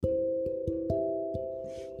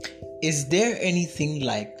Is there anything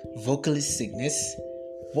like vocalist sickness?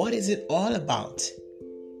 What is it all about?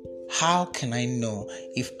 How can I know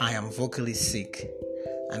if I am vocally sick?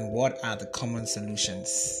 And what are the common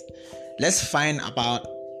solutions? Let's find about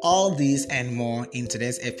all these and more in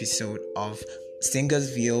today's episode of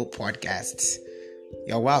Singers View Podcasts.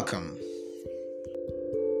 You're welcome.